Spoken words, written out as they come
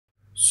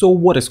So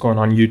what is going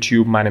on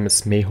YouTube? My name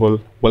is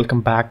Mehul.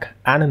 Welcome back.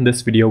 And in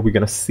this video, we're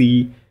going to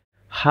see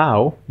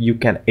how you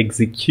can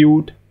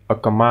execute a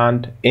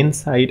command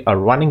inside a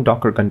running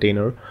Docker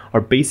container,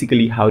 or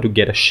basically how to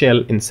get a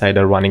shell inside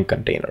a running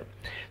container.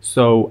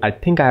 So I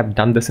think I have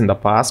done this in the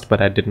past,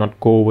 but I did not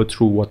go over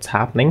through what's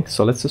happening.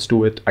 So let's just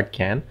do it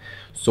again.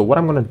 So what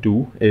I'm going to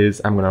do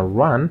is I'm going to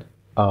run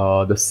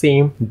the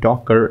same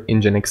Docker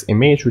Nginx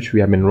image, which we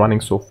have been running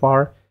so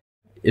far,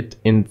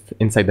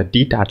 inside the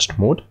detached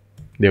mode.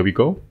 There we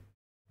go.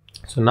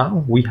 So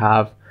now we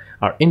have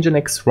our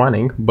Nginx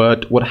running,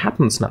 but what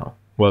happens now?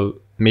 Well,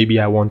 maybe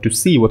I want to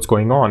see what's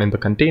going on in the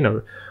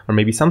container, or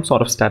maybe some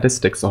sort of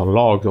statistics or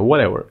logs or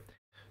whatever.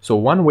 So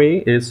one way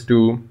is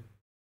to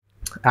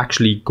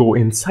actually go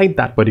inside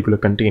that particular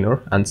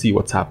container and see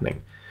what's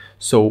happening.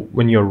 So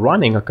when you're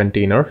running a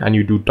container and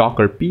you do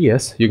docker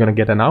ps, you're going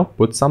to get an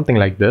output something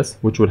like this,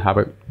 which would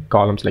have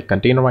columns like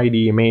container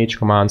ID, image,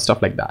 command,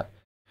 stuff like that.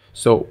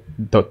 So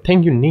the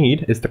thing you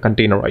need is the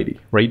container ID,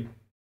 right?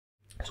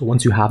 So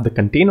once you have the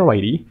container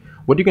ID,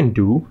 what you can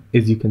do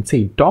is you can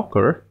say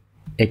docker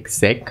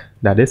exec,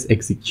 that is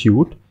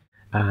execute.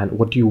 And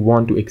what you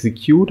want to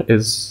execute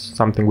is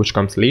something which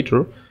comes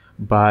later.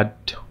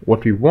 But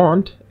what we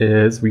want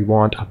is we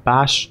want a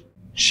bash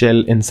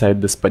shell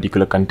inside this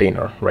particular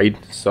container, right?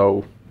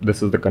 So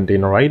this is the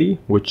container ID,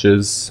 which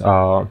is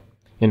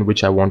in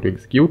which I want to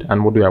execute.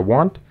 And what do I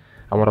want?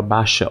 I want a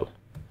bash shell.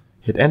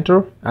 Hit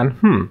enter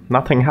and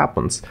nothing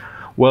happens.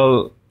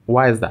 Well,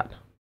 why is that?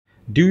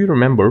 Do you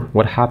remember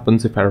what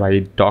happens if I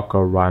write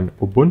docker run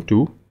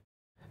ubuntu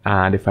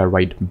and if I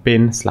write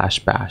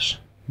bin/bash,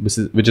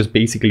 which is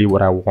basically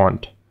what I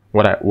want,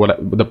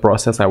 the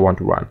process I want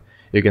to run?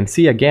 You can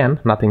see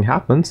again, nothing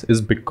happens is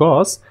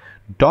because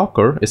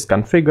Docker is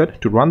configured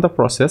to run the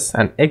process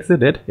and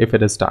exit it if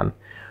it is done,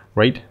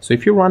 right? So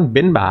if you run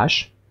bin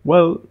bash,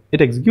 well, it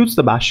executes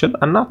the bash shell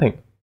and nothing.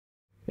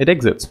 It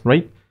exits,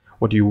 right?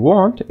 What you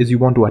want is you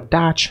want to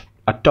attach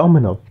a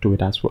terminal to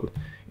it as well.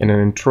 In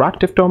an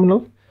interactive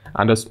terminal,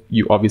 and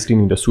you obviously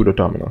need a sudo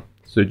terminal.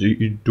 So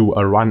you do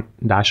a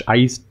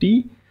run-ist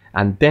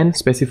and then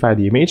specify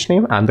the image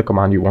name and the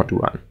command you want to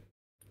run,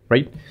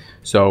 right?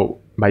 So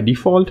by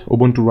default,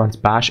 Ubuntu runs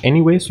bash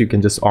anyway, so you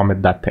can just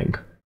omit that thing.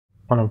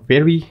 On a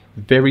very,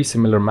 very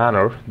similar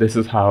manner, this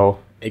is how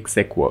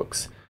exec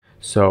works.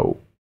 So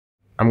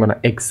I'm going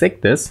to exec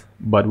this,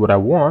 but what I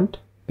want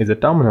is a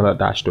terminal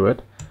attached to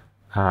it.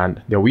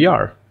 And there we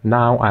are.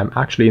 Now I'm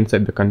actually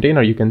inside the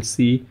container. You can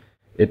see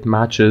it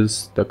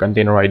matches the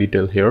container ID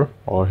till here,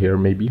 or here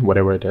maybe,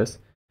 whatever it is.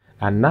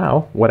 And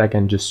now what I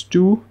can just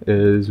do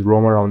is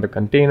roam around the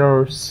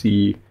container,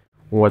 see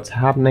what's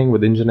happening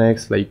with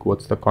Nginx, like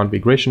what's the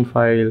configuration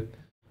file,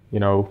 you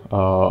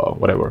know,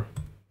 whatever.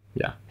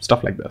 Yeah,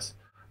 stuff like this,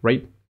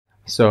 right?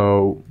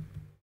 So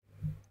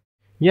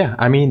yeah,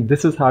 I mean,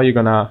 this is how you're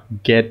gonna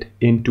get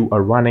into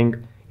a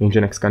running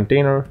Nginx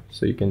container.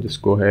 So you can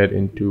just go ahead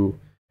into,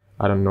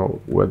 I don't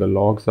know where the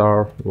logs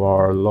are,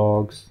 var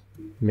logs,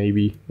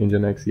 maybe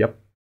Nginx, yep.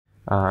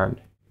 And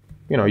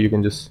you know, you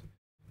can just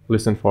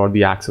listen for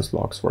the access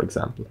logs, for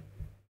example,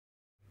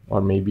 or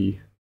maybe,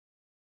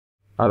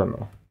 I don't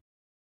know,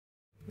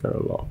 error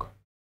log,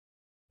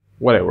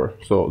 whatever.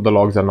 So the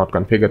logs are not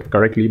configured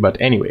correctly, but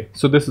anyway,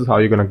 so this is how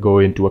you're going to go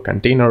into a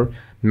container,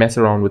 mess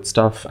around with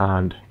stuff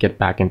and get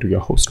back into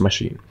your host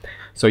machine.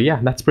 So yeah,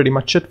 that's pretty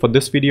much it for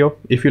this video.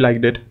 If you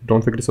liked it,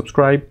 don't forget to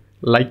subscribe,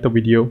 like the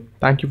video.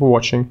 Thank you for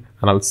watching,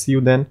 and I'll see you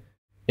then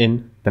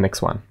in the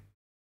next one.